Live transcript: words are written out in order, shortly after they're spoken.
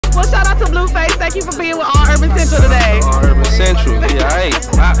Well, shout out to Blueface. Thank you for being with All Urban Central today. All Urban Central. Yeah, hey.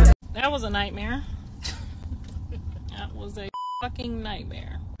 That was a nightmare. That was a fucking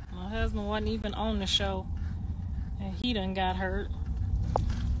nightmare. My husband wasn't even on the show, and he done got hurt.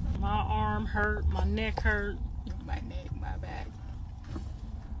 My arm hurt. My neck hurt. My neck, my back.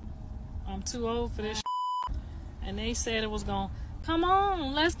 I'm too old for this. And they said it was gonna come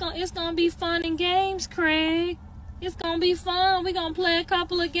on. Let's go. It's gonna be fun and games, Craig. It's gonna be fun. We gonna play a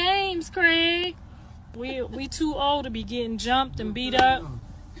couple of games, Craig. We too old to be getting jumped and beat up.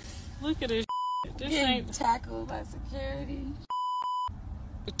 Look at this. This ain't tackled by security.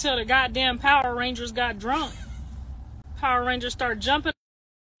 Until the goddamn Power Rangers got drunk. Power Rangers start jumping.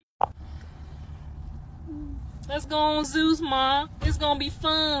 Let's go on Zeuz, Ma. It's gonna be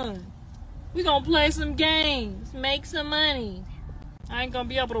fun. We gonna play some games, make some money. I ain't gonna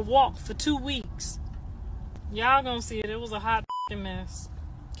be able to walk for 2 weeks. Y'all gonna see it. It was a hot mess.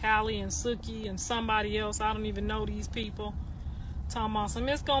 Callie and Suki and somebody else. I don't even know these people. Talking about some,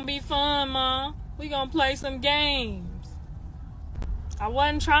 it's gonna be fun, Ma. We gonna play some games. I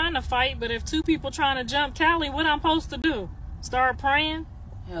wasn't trying to fight, but if 2 people trying to jump Callie, what I'm supposed to do? Start praying?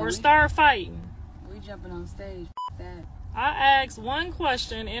 Or start fighting? We jumping on stage. That. I asked one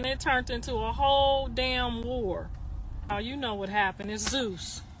question and it turned into a whole damn war. Oh, you know what happened. It's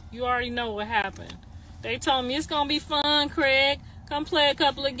Zeus. You already know what happened. They told me it's gonna be fun, Craig. Come play a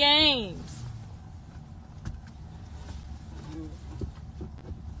couple of games.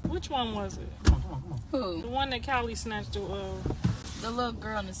 Which one was it? Who? The one that Callie snatched the little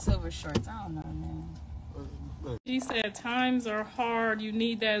girl in the silver shorts. I don't know, man. She said times are hard. You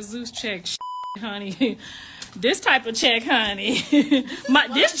need that Zeus check, honey. This type of check, honey.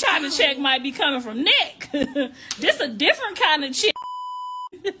 This kind of check might be coming from Nick. This a different kind of check.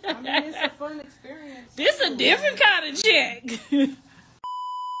 I mean, it's a fun experience. This a different kind of check.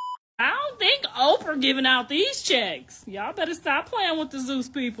 I don't think Oprah giving out these checks. Y'all better stop playing with the Zeus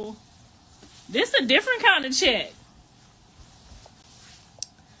people. This a different kind of check.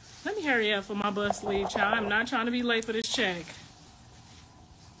 Let me hurry up for my bus leave, child. I'm not trying to be late for this check.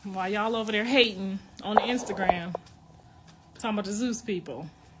 While y'all over there hating on the Instagram. Talking about the Zeus people.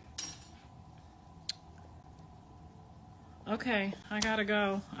 Okay, I gotta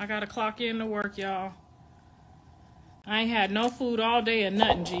go. I gotta clock in to work, y'all. I ain't had no food all day or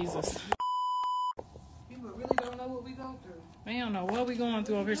nothing, Jesus. People really don't know what we go through. They don't know what we going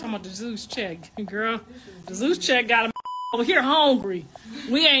through over here talking about the Zeus check. Girl, the Zeus check got them over here hungry.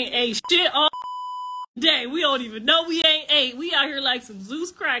 We ain't ate shit all day. We don't even know we ain't ate. We out here like some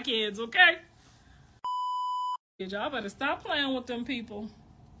Zeus crackheads, okay? Y'all better stop playing with them people.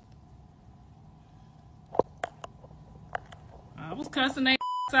 I was cussing they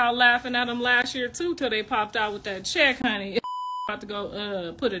out laughing at them last year too till they popped out with that check, honey. About to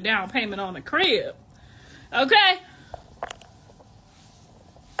go put a down payment on the crib. Okay?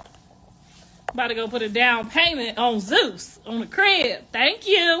 About to go put a down payment on Zeus, on the crib. Thank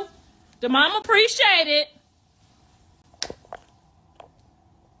you. The mom appreciate it.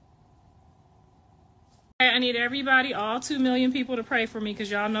 I need everybody, all 2 million people to pray for me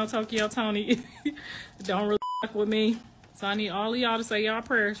because y'all know Tokyo Tony don't really fuck with me. So I need all of y'all to say y'all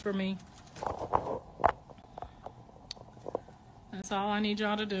prayers for me. That's all I need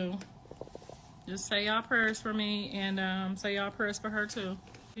y'all to do. Just say y'all prayers for me and say y'all prayers for her too.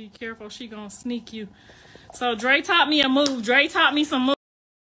 Be careful, she gonna sneak you. So Dre taught me a move. Dre taught me some moves.